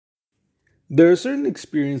There are certain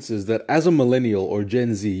experiences that, as a millennial or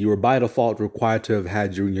Gen Z, you are by default required to have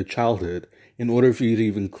had during your childhood in order for you to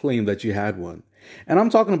even claim that you had one. And I'm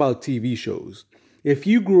talking about TV shows. If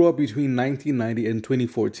you grew up between 1990 and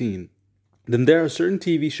 2014, then there are certain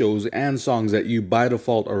TV shows and songs that you by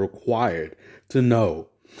default are required to know.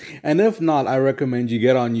 And if not, I recommend you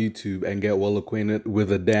get on YouTube and get well acquainted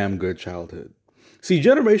with a damn good childhood. See,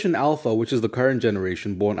 Generation Alpha, which is the current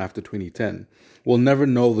generation born after 2010, will never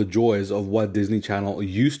know the joys of what Disney Channel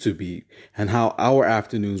used to be and how our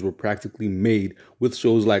afternoons were practically made with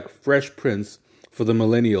shows like Fresh Prince for the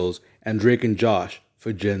millennials and Drake and Josh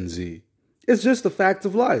for Gen Z. It's just a fact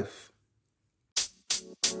of life.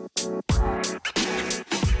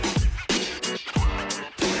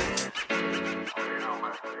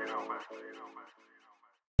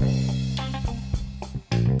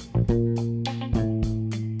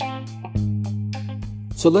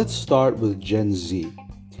 So let's start with Gen Z.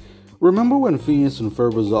 Remember when Phineas and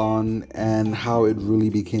Ferb was on and how it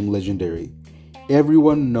really became legendary?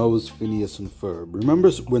 Everyone knows Phineas and Ferb.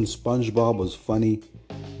 Remember when SpongeBob was funny?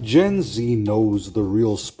 Gen Z knows the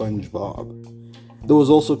real SpongeBob. There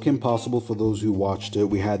was also Kim Possible for those who watched it.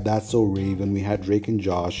 We had That's So Raven, we had Drake and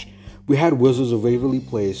Josh, we had Wizards of Waverly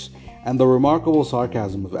Place, and the remarkable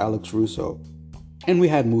sarcasm of Alex Russo. And we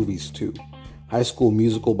had movies too. High School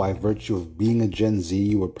Musical, by virtue of being a Gen Z,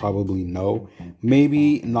 you would probably know.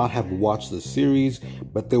 Maybe not have watched the series,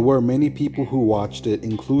 but there were many people who watched it,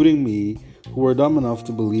 including me, who were dumb enough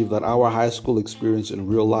to believe that our high school experience in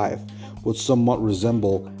real life would somewhat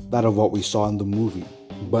resemble that of what we saw in the movie.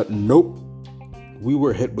 But nope. We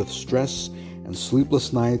were hit with stress and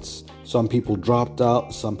sleepless nights. Some people dropped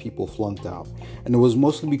out, some people flunked out. And it was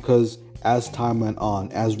mostly because as time went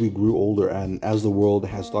on, as we grew older, and as the world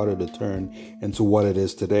has started to turn into what it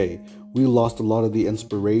is today, we lost a lot of the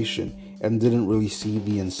inspiration and didn't really see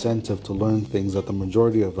the incentive to learn things that the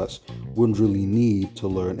majority of us wouldn't really need to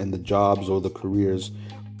learn in the jobs or the careers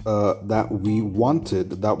that we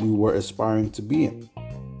wanted, that we were aspiring to be in.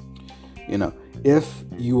 If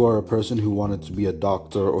you are a person who wanted to be a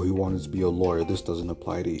doctor or who wanted to be a lawyer, this doesn't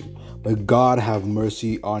apply to you. But God have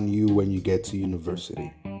mercy on you when you get to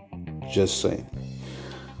university. Just saying.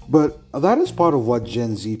 But that is part of what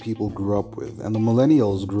Gen Z people grew up with. And the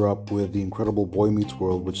millennials grew up with The Incredible Boy Meets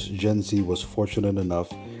World, which Gen Z was fortunate enough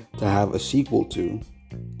to have a sequel to.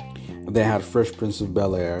 They had Fresh Prince of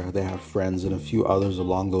Bel-Air, they had Friends, and a few others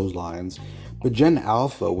along those lines. But Gen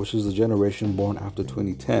Alpha, which is the generation born after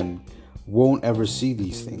 2010, won't ever see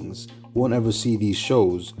these things, won't ever see these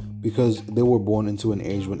shows, because they were born into an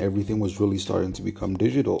age when everything was really starting to become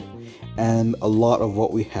digital. And a lot of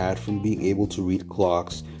what we had, from being able to read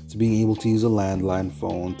clocks, to being able to use a landline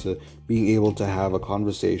phone, to being able to have a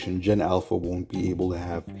conversation, Gen Alpha won't be able to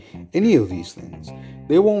have any of these things.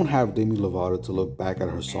 They won't have Demi Lovato to look back at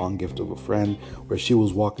her song Gift of a Friend, where she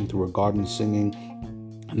was walking through a garden singing.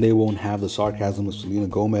 And they won't have the sarcasm of Selena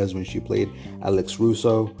Gomez when she played Alex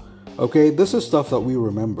Russo. Okay, this is stuff that we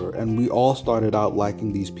remember, and we all started out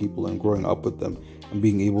liking these people and growing up with them, and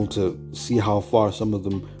being able to see how far some of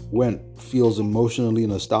them went feels emotionally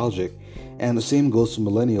nostalgic. And the same goes to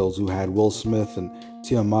millennials, who had Will Smith and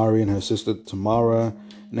Tia Mowry and her sister Tamara.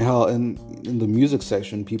 And hell, in the music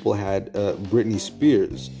section, people had Britney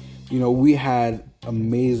Spears. We had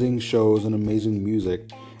amazing shows and amazing music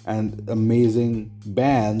and amazing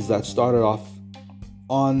bands that started off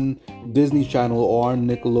on Disney Channel or on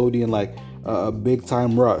Nickelodeon, like Big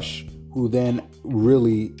Time Rush, who then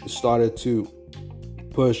really started to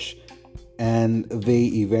push, and they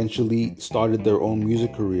eventually started their own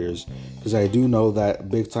music careers. Because I do know that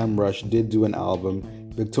Big Time Rush did do an album.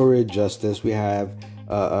 Victoria Justice, we have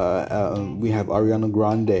Ariana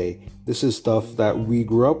Grande. This is stuff that we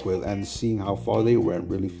grew up with, and seeing how far they went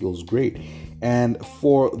really feels great. And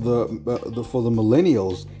for the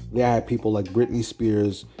millennials, they had people like Britney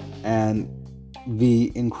Spears and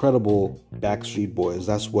the incredible Backstreet Boys.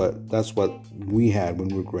 That's what we had when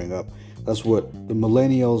we were growing up. That's what the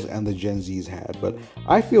millennials and the Gen Zs had. But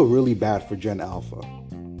I feel really bad for Gen Alpha,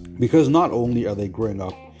 because not only are they growing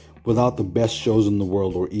up without the best shows in the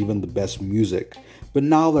world or even the best music, but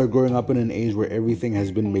now they're growing up in an age where everything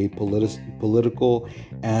has been made political,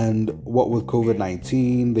 and what with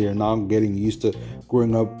COVID-19, they are now getting used to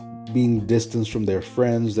growing up being distanced from their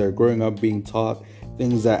friends. They're growing up being taught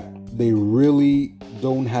things that they really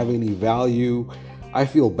don't have any value. I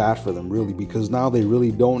feel bad for them, really, because now they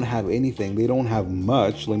really don't have anything. They don't have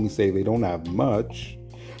much. Let me say they don't have much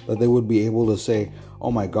that they would be able to say,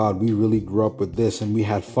 oh my God, we really grew up with this and we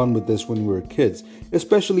had fun with this when we were kids,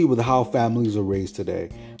 especially with how families are raised today,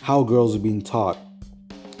 how girls are being taught.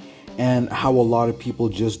 and how a lot of people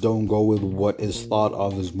just don't go with what is thought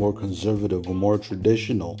of as more conservative or more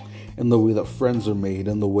traditional, in the way that friends are made,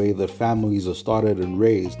 in the way that families are started and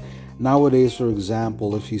raised. Nowadays, for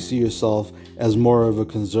example, if you see yourself as more of a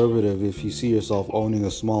conservative, if you see yourself owning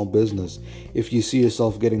a small business, if you see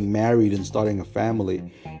yourself getting married and starting a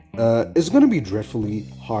family, it's going to be dreadfully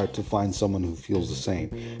hard to find someone who feels the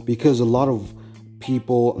same, because a lot of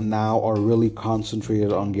people now are really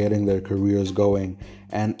concentrated on getting their careers going,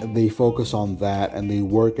 and they focus on that, and they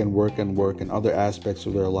work and work and work, and other aspects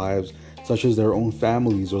of their lives, such as their own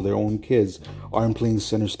families or their own kids, aren't playing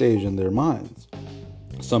center stage in their minds.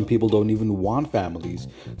 Some people don't even want families.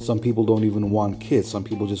 Some people don't even want kids. Some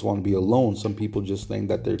people just want to be alone. Some people just think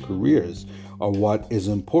that their careers are what is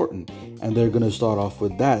important, and they're going to start off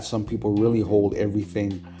with that. Some people really hold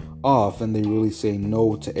everything off, and they really say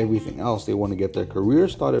no to everything else. They want to get their career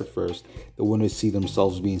started first. They want to see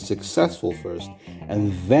themselves being successful first,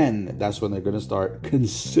 and then that's when they're going to start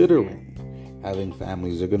considering having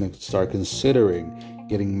families. They're going to start considering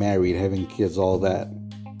getting married, having kids, all that.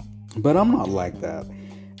 But I'm not like that.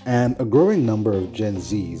 And a growing number of Gen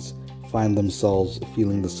Zs find themselves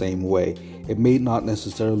feeling the same way. It may not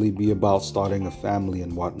necessarily be about starting a family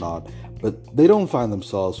and whatnot, but they don't find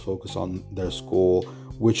themselves focused on their school,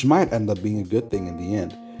 which might end up being a good thing in the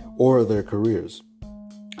end, or their careers.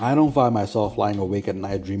 I don't find myself lying awake at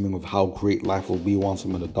night dreaming of how great life will be once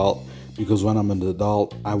I'm an adult, because when I'm an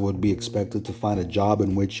adult, I would be expected to find a job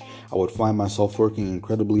in which I would find myself working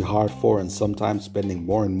incredibly hard for, and sometimes spending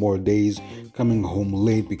more and more days coming home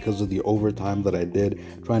late because of the overtime that I did,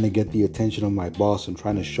 trying to get the attention of my boss and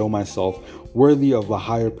trying to show myself worthy of a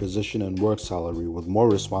higher position and work salary with more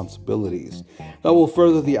responsibilities that will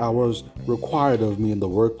further the hours required of me in the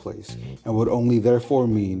workplace, and would only therefore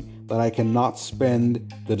mean that I cannot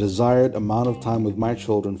spend the desired amount of time with my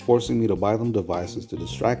children, forcing me to buy them devices to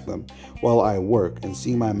distract them while I work, and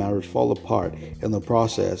see my marriage fall apart in the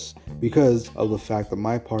process because of the fact that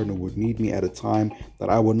my partner would need me at a time that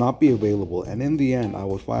I would not be available. And in the end, I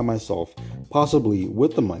would find myself possibly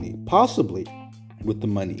with the money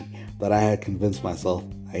that I had convinced myself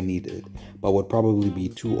I needed, but would probably be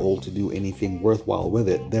too old to do anything worthwhile with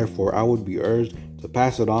it. Therefore, I would be urged to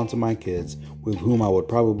pass it on to my kids, with whom I would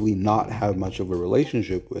probably not have much of a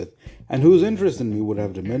relationship with, and whose interest in me would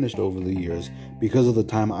have diminished over the years because of the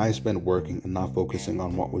time I spent working and not focusing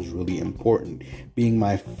on what was really important, being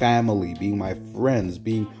my family, being my friends,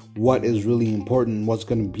 being what is really important and what's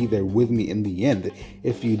going to be there with me in the end.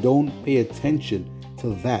 If you don't pay attention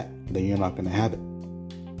to that, then you're not going to have it.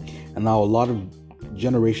 And now a lot of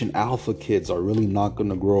Generation Alpha kids are really not going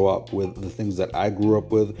to grow up with the things that I grew up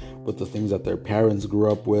with the things that their parents grew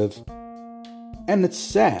up with. And it's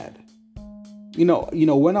sad. You know,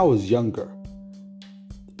 when I was younger,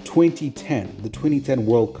 the 2010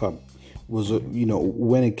 World Cup was,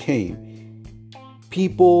 when it came,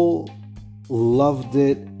 people loved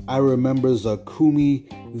it. I remember Zakumi,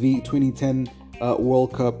 the 2010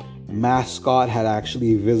 World Cup mascot, had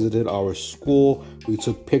actually visited our school. We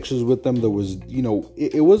took pictures with them. There was,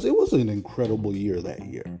 it was an incredible year that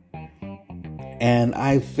year. And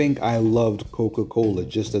I think I loved Coca-Cola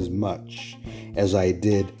just as much as I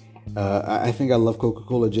did. I think I love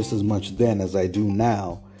Coca-Cola just as much then as I do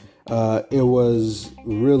now. It was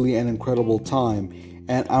really an incredible time.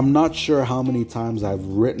 And I'm not sure how many times I've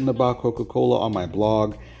written about Coca-Cola on my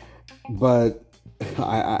blog, but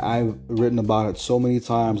I've written about it so many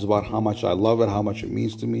times, about how much I love it, how much it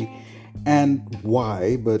means to me, and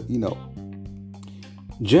why. But,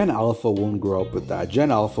 Gen Alpha won't grow up with that.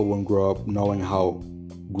 Gen Alpha won't grow up knowing how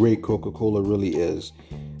great Coca-Cola really is.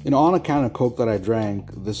 On a can of Coke that I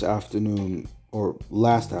drank this afternoon, or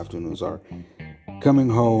last afternoon, coming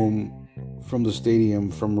home from the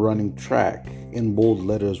stadium from running track, in bold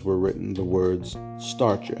letters were written the words,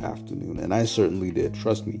 "Start your afternoon." And I certainly did.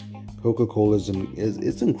 Trust me, Coca-Cola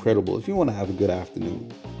it's incredible. If you want to have a good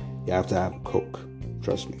afternoon, you have to have Coke.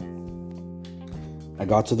 Trust me. I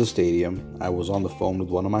got to the stadium. I was on the phone with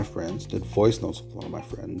one of my friends, did voice notes with one of my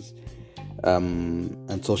friends,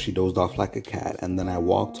 until she dozed off like a cat. And then I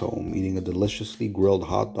walked home eating a deliciously grilled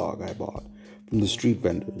hot dog I bought from the street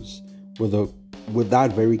vendors with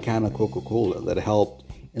that very can of Coca-Cola that helped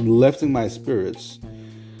in lifting my spirits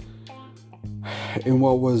in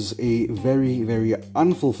what was a very, very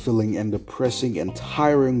unfulfilling and depressing and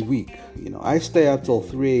tiring week. I stay up till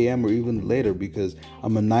 3 a.m. or even later because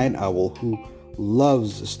I'm a night owl who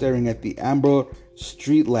loves staring at the amber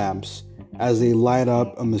street lamps as they light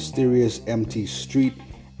up a mysterious empty street.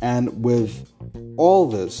 And with all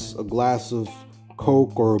this, a glass of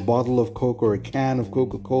Coke or a bottle of Coke or a can of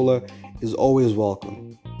Coca-Cola is always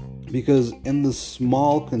welcome. Because in the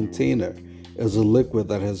small container is a liquid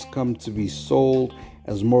that has come to be sold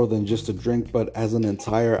as more than just a drink, but as an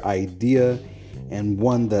entire idea, and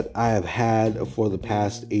one that I have had for the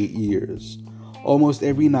past 8 years. Almost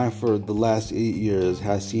every night for the last 8 years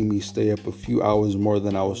has seen me stay up a few hours more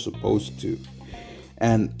than I was supposed to,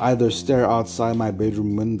 and either stare outside my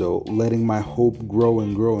bedroom window, letting my hope grow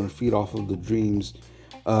and grow and feed off of the dreams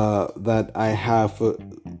that I have for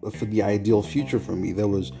the ideal future for me. There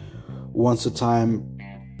was once a time,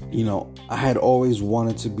 I had always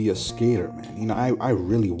wanted to be a skater, man. I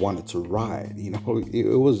really wanted to ride.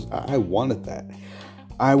 I wanted that.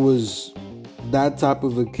 I was that type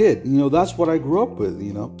of a kid. That's what I grew up with.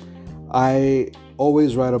 I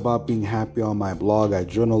always write about being happy on my blog. I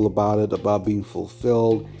journal about it, about being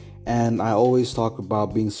fulfilled. And I always talk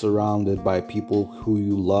about being surrounded by people who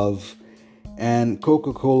you love. And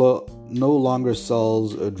Coca-Cola no longer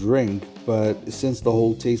sells a drink, but since the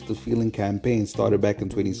whole Taste the Feeling campaign started back in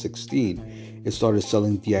 2016, it started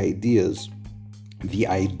selling the idea,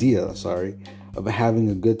 of having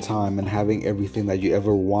a good time and having everything that you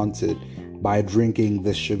ever wanted by drinking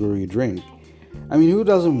this sugary drink. I mean, who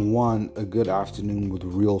doesn't want a good afternoon with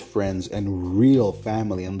real friends and real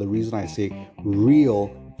family? And the reason I say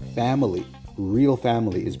real family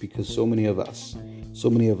is because so many of us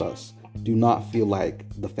do not feel like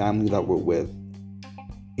the family that we're with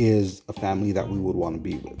is a family that we would want to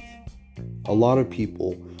be with. A lot of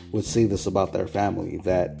people would say this about their family,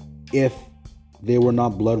 that if they were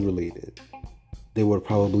not blood related, they would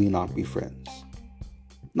probably not be friends.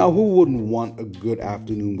 Now, who wouldn't want a good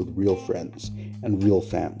afternoon with real friends and real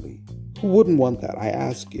family? Who wouldn't want that? I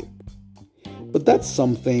ask you. But that's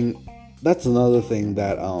another thing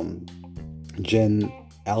that Gen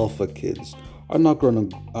Alpha kids are not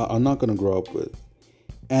gonna grow up with.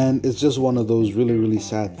 And it's just one of those really, really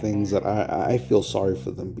sad things that I feel sorry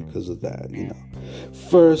for them because of that.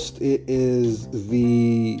 First, it is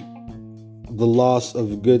the loss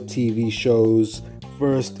of good TV shows.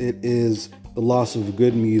 First, it is the loss of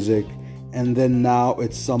good music. And then now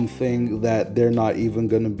it's something that they're not even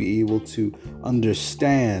going to be able to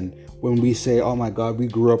understand when we say, oh my God, we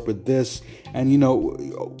grew up with this. And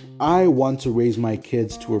I want to raise my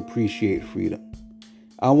kids to appreciate freedom.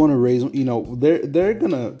 I want to raise, they're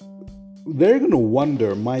gonna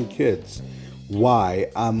wonder, my kids,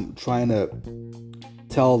 why I'm trying to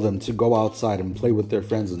tell them to go outside and play with their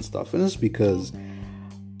friends and stuff. And it's because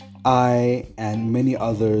I and many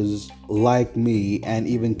others like me, and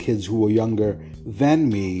even kids who were younger than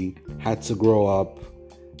me, had to grow up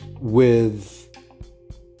with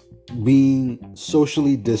being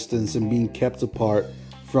socially distanced and being kept apart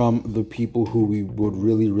from the people who we would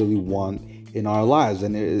really, really want in our lives.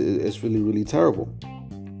 And it's really, really terrible.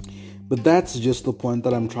 But that's just the point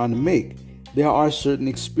that I'm trying to make. There are certain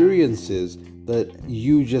experiences that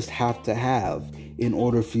you just have to have in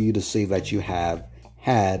order for you to say that you have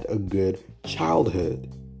had a good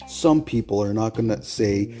childhood. Some people are not going to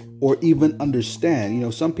say or even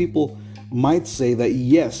understand. Some people might say that,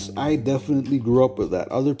 yes, I definitely grew up with that.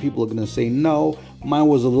 Other people are going to say, no, mine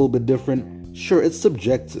was a little bit different. Sure, it's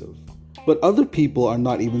subjective. But other people are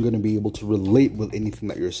not even going to be able to relate with anything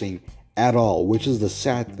that you're saying at all, which is the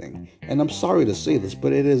sad thing. And I'm sorry to say this,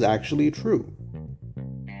 but it is actually true.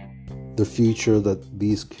 The future that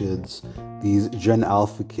these kids, these Gen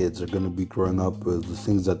Alpha kids, are going to be growing up with, the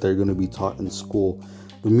things that they're going to be taught in school,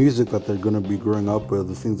 the music that they're going to be growing up with,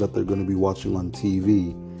 the things that they're going to be watching on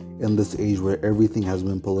TV in this age where everything has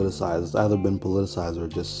been politicized. It's either been politicized or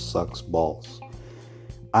just sucks balls.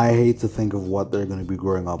 I hate to think of what they're going to be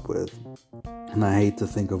growing up with. And I hate to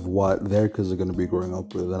think of what their kids are going to be growing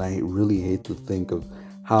up with. And I really hate to think of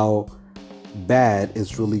how bad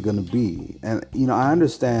it's really going to be. And, I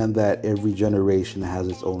understand that every generation has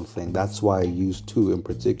its own thing. That's why I used two in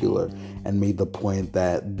particular and made the point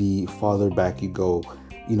that the farther back you go,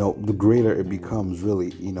 the greater it becomes,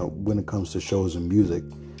 really, when it comes to shows and music.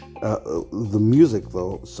 The music,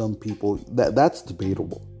 though, some people, that's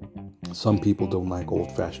debatable. Some people don't like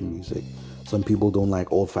old-fashioned music. Some people don't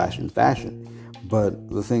like old-fashioned fashion. But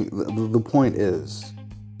the point is,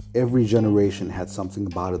 every generation had something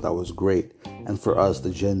about it that was great. And for us, the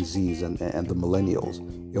Gen Zs and the millennials,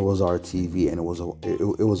 it was our TV and it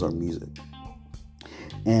was our music.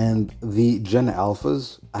 And the Gen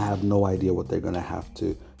Alphas, I have no idea what they're going to have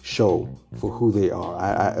to show for who they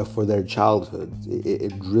are, for their childhood.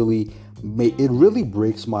 It really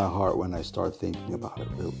breaks my heart when I start thinking about it,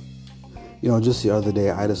 really. Just the other day,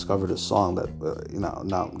 I discovered a song that,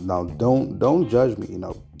 now don't judge me,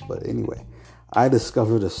 but anyway, I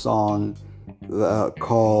discovered a song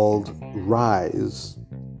called Rise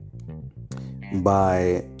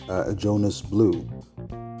by Jonas Blue,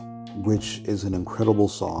 which is an incredible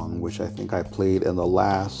song, which I think I played in the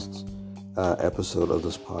last episode of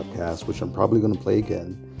this podcast, which I'm probably going to play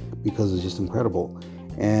again because it's just incredible.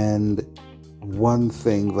 And one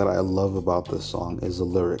thing that I love about this song is the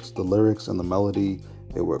lyrics. The lyrics and the melody,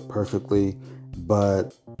 they work perfectly,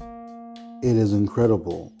 but it is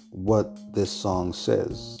incredible what this song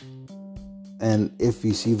says. And if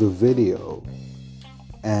you see the video,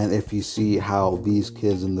 and if you see how these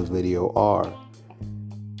kids in the video are,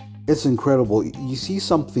 it's incredible. You see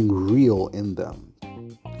something real in them.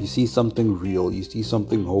 You see something real. You see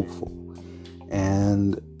something hopeful.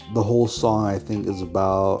 And the whole song, I think, is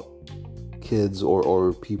about kids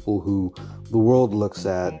or people who the world looks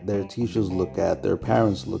at, their teachers look at, their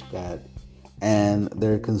parents look at, and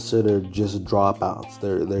they're considered just dropouts.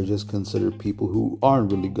 They're just considered people who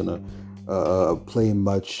aren't really gonna play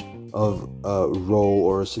much of a role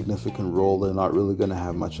or a significant role. They're not really gonna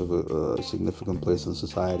have much of a significant place in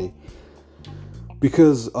society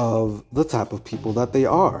because of the type of people that they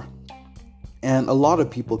are. And a lot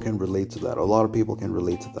of people can relate to that. A lot of people can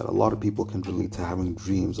relate to that. A lot of people can relate to having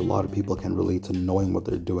dreams. A lot of people can relate to knowing what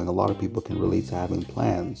they're doing. A lot of people can relate to having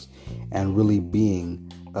plans and really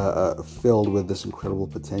being filled with this incredible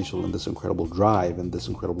potential and this incredible drive and this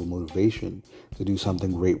incredible motivation to do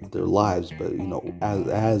something great with their lives. But, you know,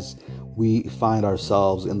 as we find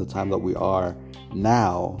ourselves in the time that we are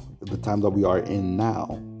now, the time that we are in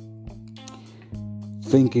now,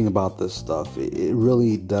 thinking about this stuff, it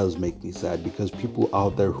really does make me sad, because people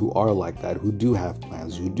out there who are like that, who do have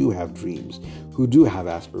plans, who do have dreams, who do have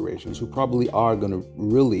aspirations, who probably are going to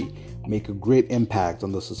really make a great impact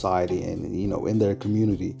on the society and, you know, in their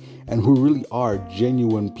community, and who really are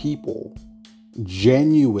genuine people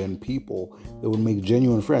that would make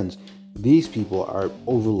genuine friends. These people are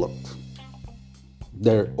overlooked.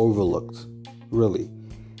 They're overlooked, really.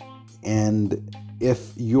 And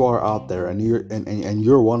if you are out there and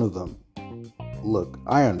you're one of them, look,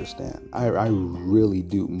 I understand. I really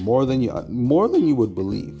do. More than you would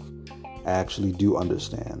believe. I actually do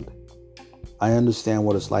understand. I understand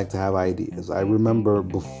what it's like to have ideas. I remember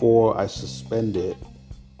before I suspended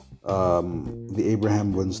the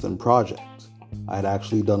Abraham Winston Project, I'd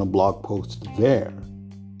actually done a blog post there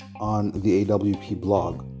on the AWP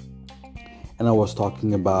blog, and I was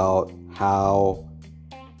talking about how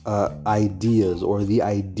ideas, or the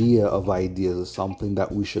idea of ideas, is something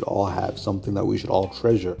that we should all have, something that we should all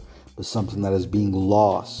treasure, but something that is being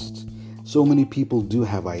lost. So many people do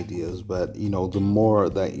have ideas, but, you know, the more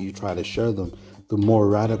that you try to share them, the more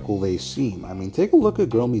radical they seem. I mean, take a look at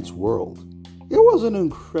Girl Meets World. It was an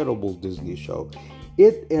incredible Disney show.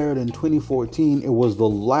 It aired in 2014. It was the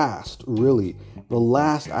last,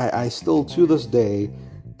 I still to this day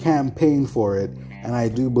campaign for it, and I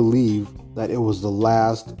do believe that it was the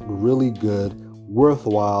last really good,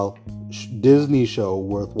 worthwhile Disney show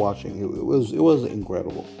worth watching. It was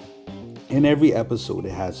incredible. In every episode,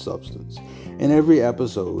 it had substance. In every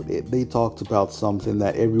episode, they talked about something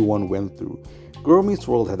that everyone went through. Girl Meets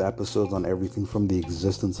World had episodes on everything from the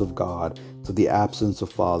existence of God to the absence of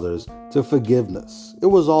fathers to forgiveness. It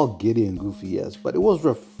was all giddy and goofy, yes, but it was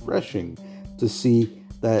refreshing to see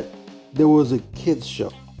that there was a kids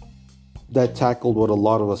show that tackled what a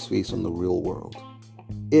lot of us face in the real world.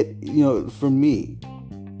 For me,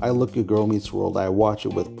 I look at Girl Meets World, I watch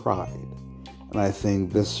it with pride, and I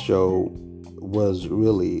think this show was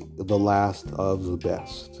really the last of the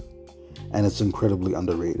best, and it's incredibly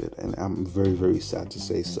underrated, and I'm very, very sad to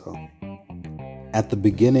say so. At the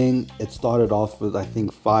beginning, it started off with, I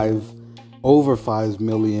think, over 5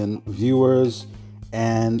 million viewers,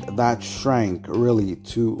 and that shrank really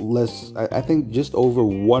to less, I think just over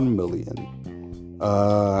 1 million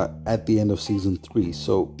at the end of season 3.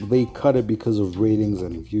 So they cut it because of ratings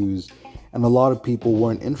and views, and a lot of people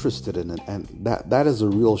weren't interested in it, and that is a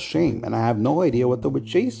real shame, and I have no idea what they were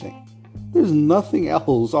chasing. There's nothing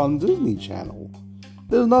else on Disney Channel.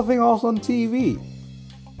 There's nothing else on TV.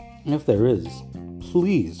 And if there is,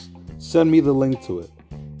 please send me the link to it.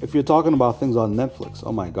 If you're talking about things on Netflix,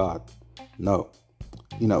 oh my God, no.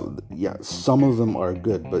 Some of them are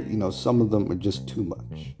good, but, some of them are just too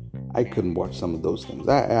much. I couldn't watch some of those things.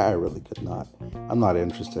 I really could not. I'm not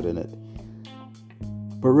interested in it.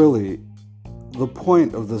 But really, the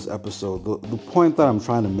point of this episode, the point that I'm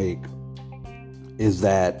trying to make is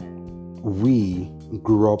that we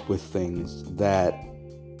grew up with things that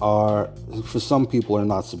are, for some people, are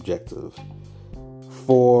not subjective.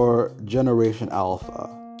 For Generation Alpha,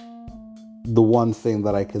 the one thing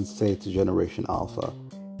that I can say to Generation Alpha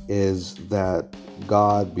is that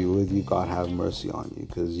God be with you, God have mercy on you,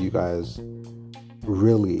 because you guys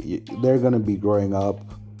really, they're going to be growing up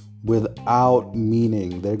without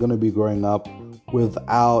meaning. They're going to be growing up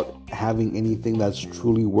without having anything that's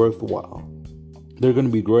truly worthwhile. They're going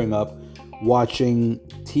to be growing up watching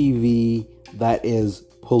TV that is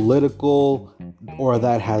political or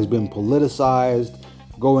that has been politicized,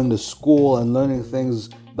 going to school and learning things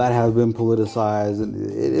that have been politicized. And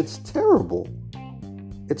it's terrible.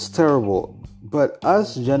 It's terrible. But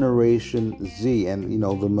us, Generation Z, and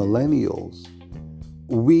the millennials,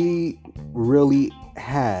 we really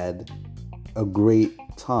had a great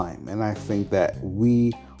time. And I think that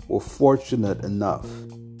we were fortunate enough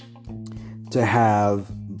to have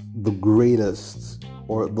the greatest,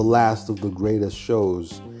 or the last of the greatest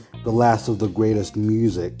shows, the last of the greatest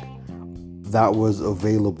music that was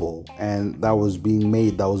available and that was being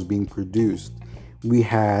made, that was being produced. We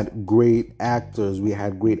had great actors, we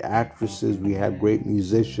had great actresses, we had great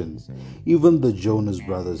musicians. Even the Jonas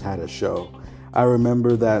Brothers had a show. I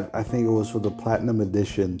remember that, I think it was for the Platinum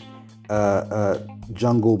Edition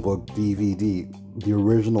Jungle Book DVD, the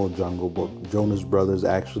original Jungle Book. Jonas Brothers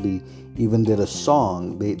actually even did a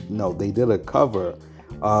song. They did a cover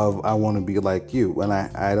of "I Want to Be Like You," and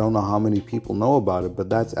I don't know how many people know about it, but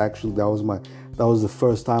that was the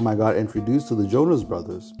first time I got introduced to the Jonas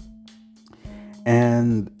Brothers.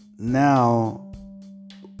 And now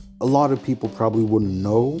a lot of people probably wouldn't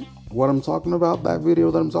know what I'm talking about, that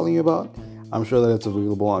video that I'm telling you about. I'm sure that it's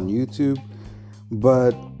available on YouTube,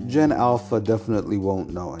 but Gen Alpha definitely won't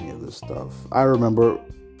know any of this stuff. I remember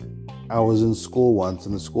I was in school once,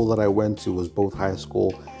 and the school that I went to was both high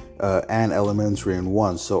school and elementary in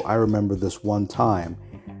one. So I remember this one time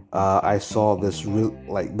I saw this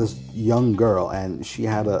this young girl, and she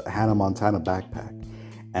had a Hannah Montana backpack.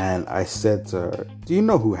 And I said to her, "Do you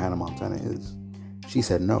know who Hannah Montana is?" She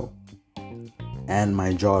said no. And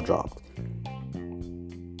my jaw dropped.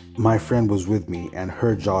 My friend was with me, and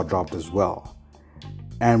her jaw dropped as well.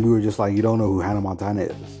 And we were just like, "You don't know who Hannah Montana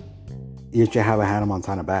is, yet you have a Hannah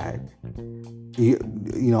Montana bag."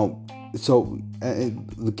 So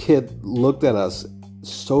the kid looked at us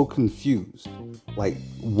so confused, like,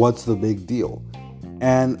 what's the big deal?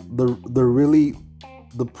 And the really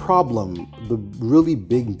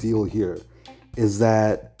big deal here is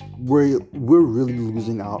that we're really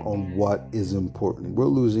losing out on what is important. We're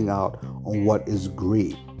losing out on what is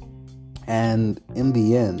great. And in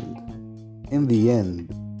the end,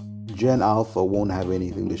 Gen Alpha won't have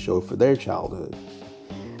anything to show for their childhood.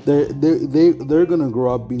 They're gonna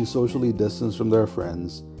grow up being socially distanced from their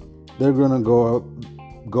friends. They're gonna grow up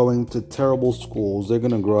going to terrible schools. They're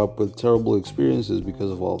gonna grow up with terrible experiences because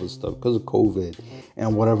of all this stuff, because of COVID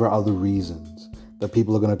and whatever other reasons that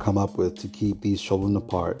people are gonna come up with to keep these children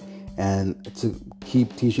apart and to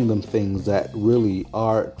keep teaching them things that really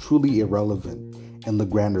are truly irrelevant in the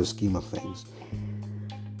grander scheme of things.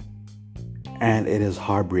 And it is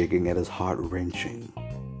heartbreaking. It is heart-wrenching.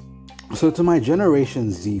 So to my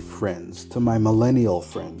Generation Z friends, to my millennial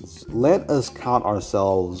friends, let us count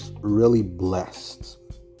ourselves really blessed.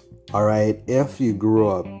 All right? If you grew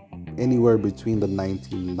up anywhere between the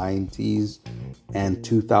 1990s and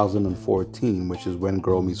 2014, which is when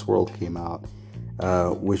Girl Meets World came out,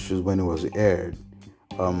 which is when it was aired,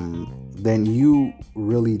 then you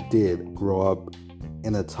really did grow up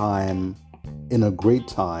in a great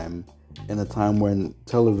time, in a time when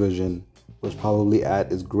television was probably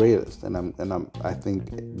at its greatest. I think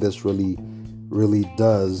this really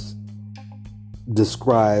does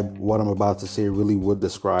describe what I'm about to say, really would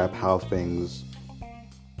describe how things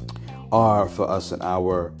are for us in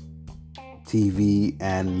our TV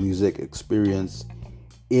and music experience.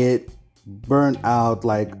 It burned out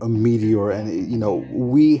like a meteor, and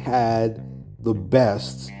we had the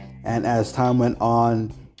best, and as time went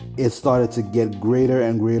on, it started to get greater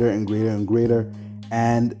and greater and greater and greater,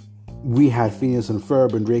 and we had Phineas and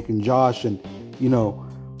Ferb and Drake and Josh, and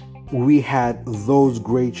we had those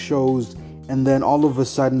great shows, and then all of a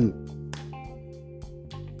sudden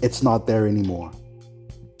it's not there anymore,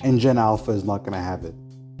 and Gen Alpha is not going to have it.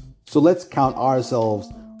 So let's count ourselves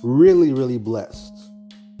really, really blessed,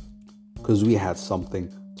 because we had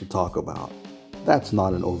something to talk about. That's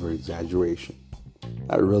not an over-exaggeration.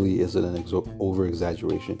 That really isn't an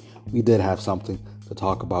over-exaggeration. We did have something to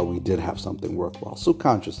talk about. We did have something worthwhile. So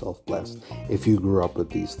count yourself blessed if you grew up with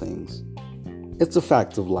these things. It's a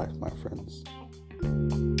fact of life, my friends.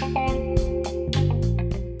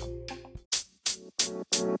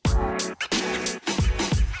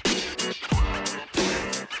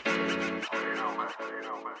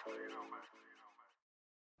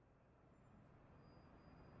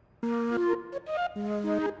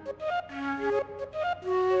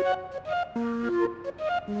 We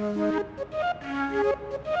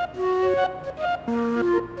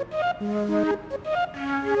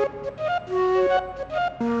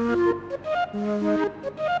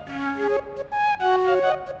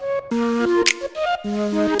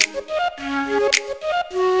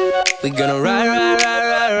gonna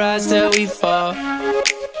rise till we fall.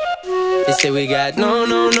 They say we got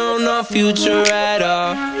no future at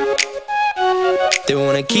all. They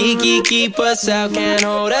wanna keep us out, can't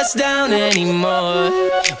hold us down anymore.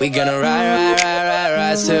 We gonna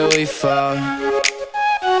rise till we fall.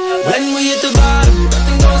 When we hit the bottom,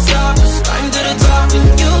 nothing gon' stop us. Climb to the top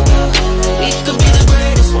with you. We could be the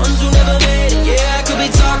greatest ones who never made it. Yeah, I could be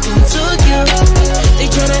talking to you. They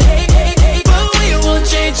tryna hate, but we won't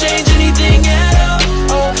change anything at all.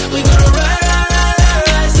 Oh, we gonna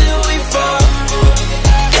rise till we fall.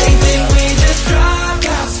 They think we just dropped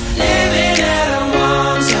out, living at our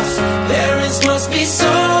mom's house. Parents must be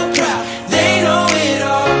so proud, they know it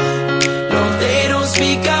all. No, they don't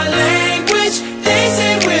speak our language. They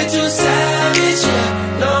say we're too savage. Yeah,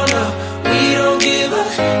 no, we don't give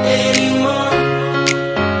up anymore.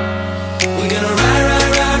 We gonna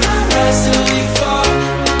rise till we fall.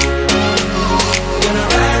 Gonna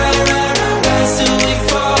rise till we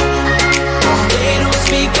fall. They don't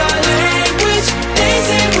speak our language. They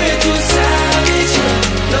say we're too savage. Yeah,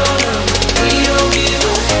 no, we don't give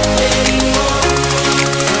up anymore.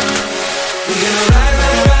 We gonna rise.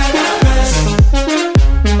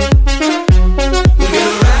 We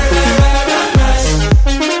gonna rise.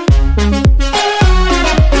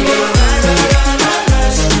 We gonna rise.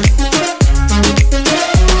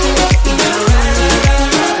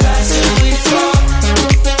 Till we fall.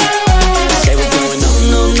 Say we're going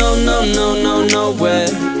nowhere.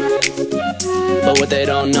 But what they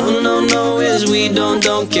don't know is we don't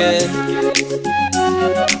care.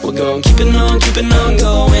 We're gonna keep it on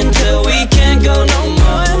going till we can't go no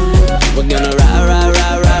more. We're gonna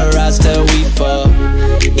rise till we fall.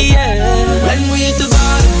 Yeah. When we hit the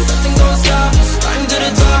bottom, nothing gon' stop us. Climb to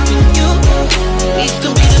the top with you. We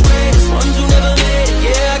could be the greatest ones who never made it.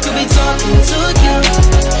 Yeah, I could be talking to you.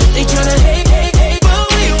 They tryna hate, but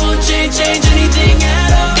we won't change anything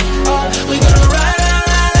at all. Oh, we gonna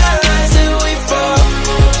rise till we fall.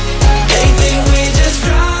 They think we just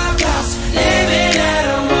dropped out, living at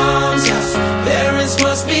our mom's house. Parents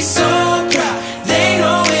must be so proud, they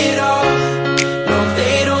know it all. No,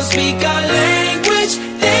 they don't speak our language.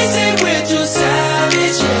 They say we're too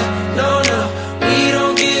savage. Yeah, no, we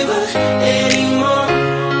don't give up anymore.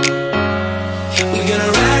 We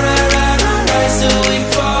gonna rise till we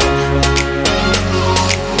fall.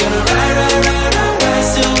 Gonna rise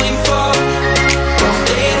till we fall.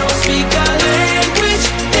 They don't speak our language.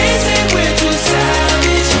 They say we're too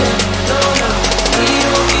savage. Yeah, no, we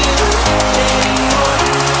don't give up anymore.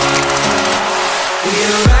 We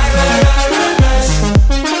gonna rise.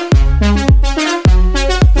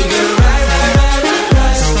 We gonna rise. We gonna rise.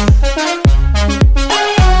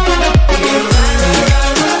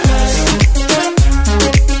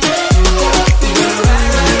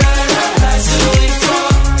 Rise till we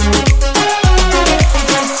fall.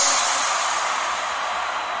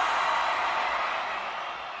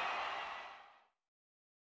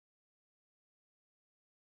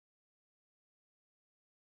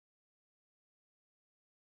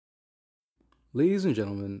 Ladies and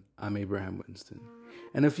gentlemen, I'm Abraham Winston.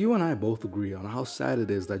 And if you and I both agree on how sad it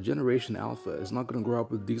is that Generation Alpha is not going to grow up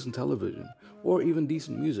with decent television or even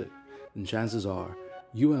decent music, then chances are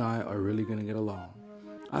you and I are really going to get along.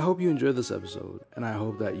 I hope you enjoyed this episode, and I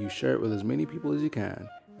hope that you share it with as many people as you can.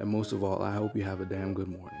 And most of all, I hope you have a damn good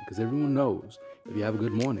morning, because everyone knows if you have a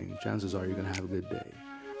good morning, chances are you're going to have a good day.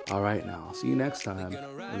 All right, now, I'll see you next time.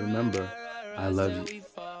 And remember, I love you.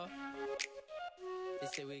 They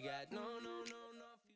say we got